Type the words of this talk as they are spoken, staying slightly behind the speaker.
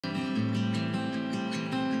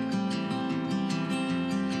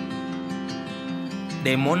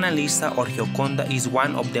The Mona Lisa or Gioconda is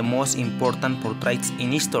one of the most important portraits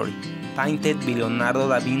in history, painted by Leonardo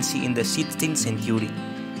da Vinci in the 16th century.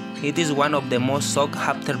 It is one of the most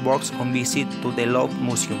sought-after works on visit to the Louvre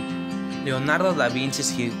Museum. Leonardo da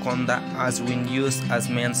Vinci's Gioconda has been used as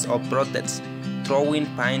means of protest. Throwing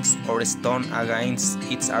paints or stone against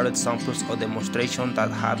its are examples of demonstrations that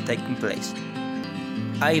have taken place.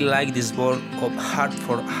 I like this work of art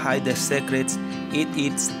for hide the secrets it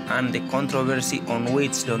is and the controversy on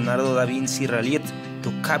which Leonardo da Vinci relied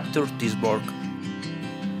to capture this work.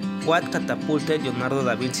 What catapulted Leonardo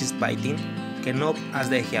da Vinci's painting, known as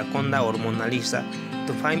the Gioconda or Mona Lisa,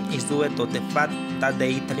 to fame is due to the fact that the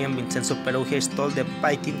Italian Vincenzo Peruggia stole the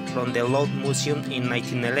painting from the Louvre Museum in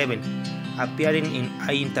 1911, appearing in an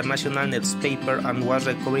international newspaper and was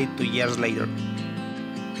recovered 2 years later.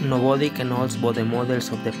 Nobody knows what the models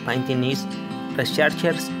of the painting is.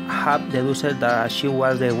 Researchers have deduced that she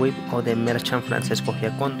was the wife of the merchant Francesco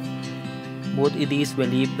Giocondo, but it is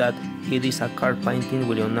believed that it is a card painting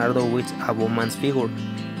with Leonardo with a woman's figure.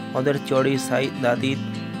 Other theories say that it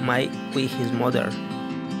might be his mother.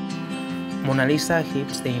 Mona Lisa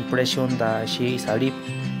gives the impression that she is alive.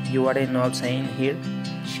 You are not saying her,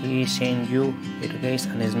 she is saying you. Her gaze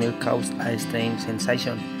and smile cause a strange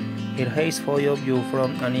sensation. Her eyes follow you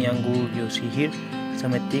from any angle you see here.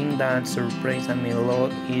 Something that surprises me a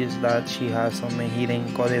lot is that she has some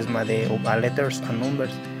hidden codes made of letters and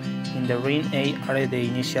numbers. In the ring A are the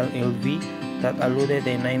initial LV that allude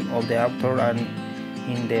the name of the author, and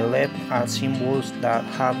in the left are symbols that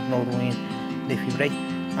have not been deciphered.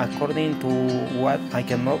 According to what I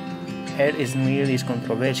can know, her smile is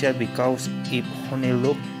controversial because if only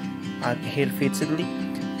look at her fixedly,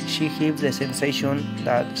 she gives the sensation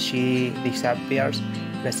that she disappears,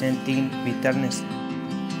 presenting bitterness.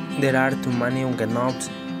 There are too many unknowns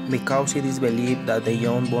because it is believed that the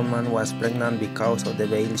young woman was pregnant because of the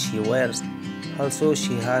veil she wears. Also,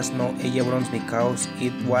 she has no eyebrows because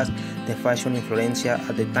it was the fashion in Florence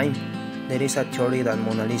at the time. There is a theory that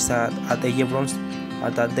Mona Lisa had eyebrows,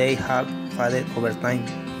 but that they have faded over time.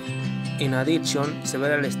 In addition,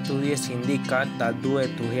 several studies indicate that due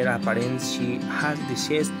to her appearance she has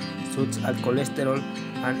diseases such as cholesterol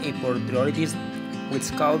and hypothyroidism,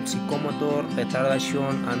 which cause psychomotor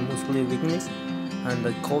retardation and muscular weakness, and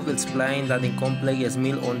that could explain that incomplete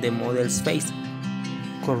smile on the model's face.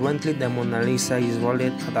 Currently, the Mona Lisa is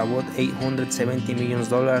valued at about $870 million,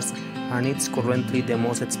 and it's currently the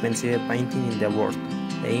most expensive painting in the world,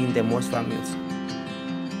 being the most famous.